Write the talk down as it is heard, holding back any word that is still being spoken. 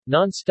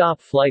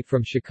Non-stop flight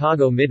from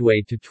Chicago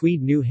Midway to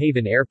Tweed New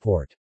Haven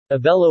Airport.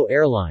 Avelo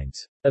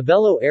Airlines.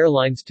 Avelo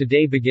Airlines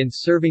today begins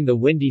serving the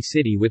Windy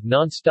City with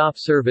non-stop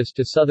service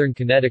to Southern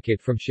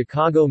Connecticut from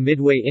Chicago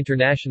Midway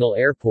International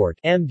Airport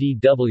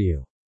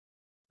 (MDW).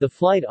 The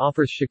flight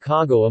offers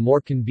Chicago a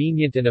more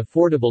convenient and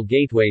affordable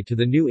gateway to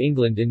the New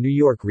England and New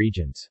York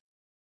regions.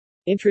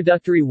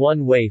 Introductory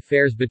one-way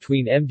fares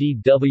between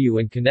MDW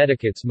and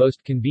Connecticut's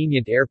most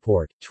convenient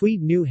airport,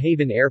 Tweed New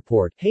Haven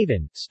Airport,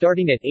 Haven,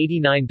 starting at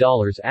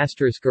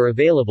 $89 are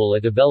available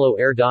at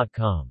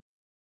AveloAir.com.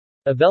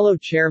 Avelo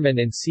chairman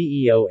and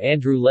CEO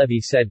Andrew Levy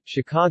said,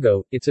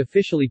 "Chicago, it's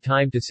officially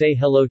time to say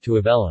hello to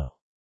Avelo.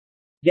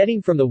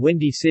 Getting from the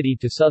Windy City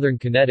to Southern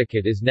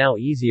Connecticut is now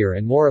easier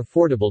and more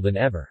affordable than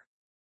ever.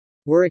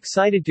 We're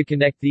excited to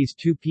connect these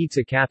two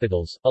pizza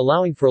capitals,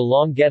 allowing for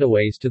long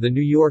getaways to the New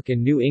York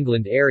and New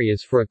England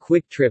areas for a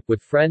quick trip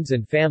with friends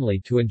and family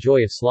to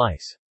enjoy a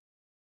slice."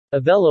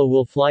 Avelo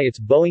will fly its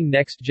Boeing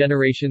Next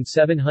Generation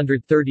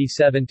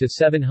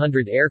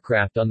 737-700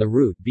 aircraft on the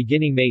route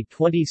beginning May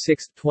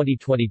 26,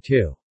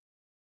 2022.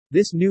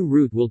 This new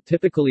route will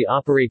typically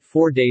operate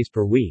 4 days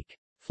per week.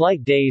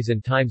 Flight days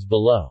and times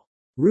below.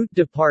 Route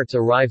departs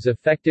arrives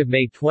effective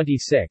May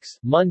 26,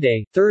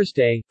 Monday,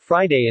 Thursday,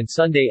 Friday and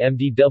Sunday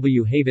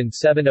MDW Haven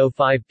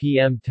 7:05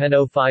 p.m.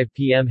 10:05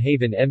 p.m.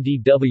 Haven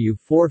MDW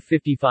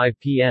 4:55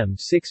 p.m.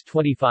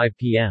 6:25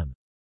 p.m.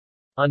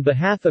 On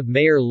behalf of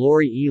Mayor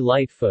Lori E.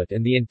 Lightfoot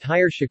and the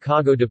entire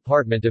Chicago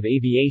Department of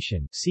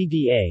Aviation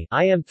 (CDA),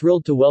 I am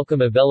thrilled to welcome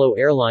Avelo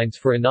Airlines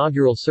for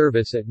inaugural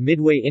service at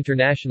Midway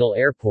International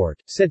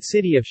Airport, said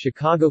City of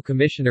Chicago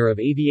Commissioner of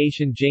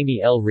Aviation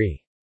Jamie L.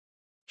 Rhee.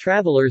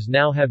 Travelers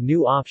now have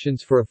new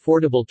options for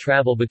affordable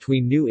travel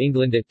between New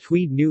England at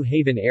Tweed New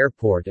Haven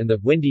Airport and the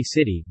Windy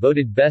City,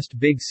 voted Best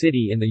Big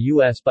City in the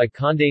U.S. by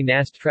Condé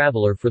Nast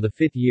Traveler for the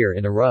 5th year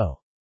in a row.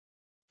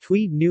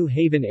 Tweed New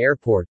Haven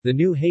Airport, the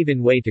New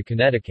Haven way to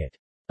Connecticut.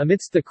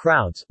 Amidst the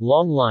crowds,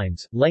 long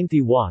lines, lengthy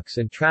walks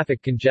and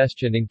traffic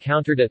congestion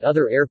encountered at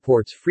other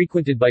airports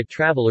frequented by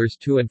travelers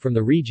to and from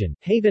the region,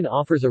 Haven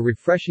offers a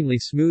refreshingly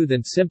smooth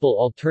and simple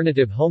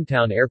alternative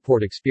hometown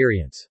airport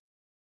experience.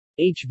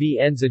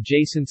 HVN's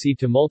adjacency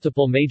to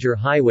multiple major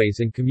highways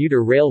and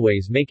commuter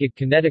railways make it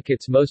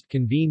Connecticut's most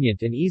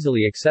convenient and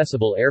easily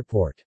accessible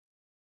airport.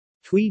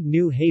 Tweed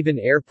New Haven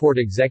Airport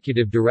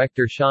Executive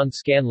Director Sean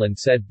Scanlon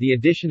said, "The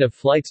addition of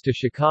flights to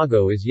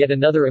Chicago is yet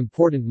another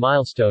important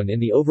milestone in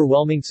the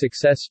overwhelming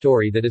success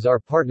story that is our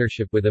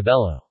partnership with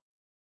Avelo.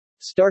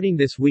 Starting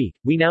this week,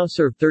 we now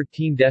serve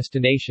 13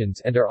 destinations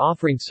and are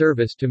offering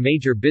service to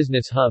major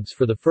business hubs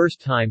for the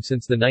first time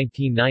since the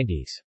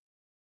 1990s.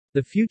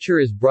 The future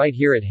is bright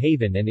here at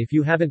Haven, and if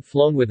you haven't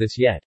flown with us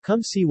yet,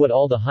 come see what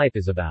all the hype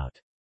is about."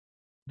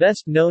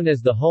 Best known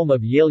as the home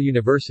of Yale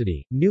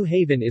University, New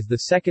Haven is the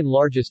second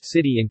largest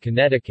city in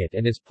Connecticut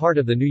and is part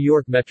of the New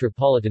York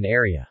metropolitan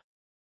area.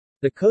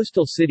 The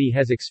coastal city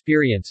has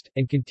experienced,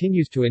 and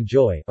continues to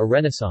enjoy, a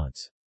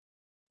renaissance.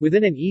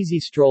 Within an easy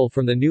stroll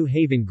from the New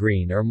Haven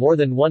Green are more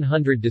than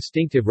 100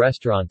 distinctive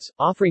restaurants,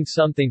 offering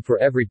something for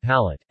every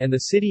palate, and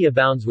the city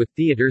abounds with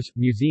theaters,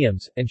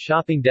 museums, and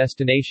shopping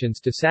destinations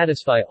to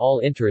satisfy all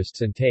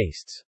interests and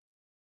tastes.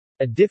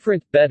 A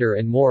different, better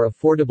and more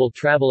affordable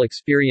travel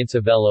experience.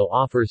 Avelo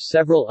offers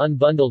several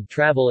unbundled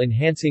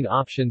travel-enhancing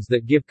options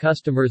that give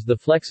customers the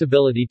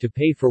flexibility to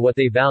pay for what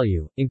they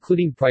value,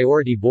 including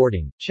priority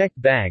boarding,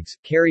 checked bags,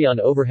 carry-on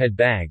overhead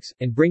bags,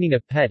 and bringing a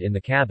pet in the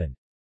cabin.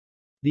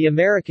 The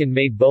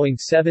American-made Boeing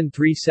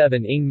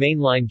 737-ing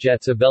mainline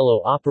jets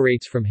Avelo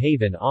operates from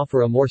Haven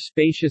offer a more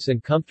spacious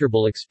and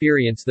comfortable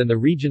experience than the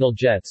regional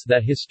jets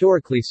that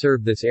historically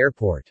served this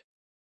airport.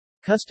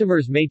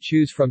 Customers may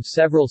choose from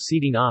several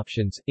seating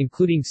options,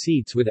 including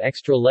seats with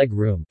extra leg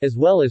room, as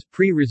well as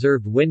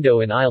pre-reserved window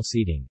and aisle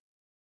seating.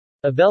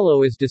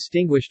 Avelo is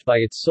distinguished by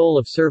its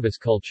soul-of-service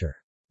culture.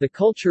 The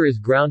culture is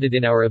grounded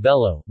in our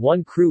Avelo,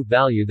 One Crew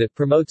value that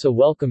promotes a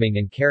welcoming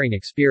and caring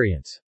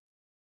experience.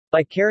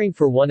 By caring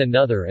for one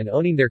another and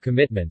owning their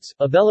commitments,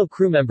 Avelo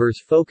crew members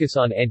focus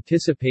on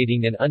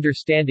anticipating and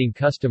understanding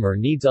customer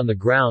needs on the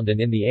ground and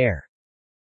in the air.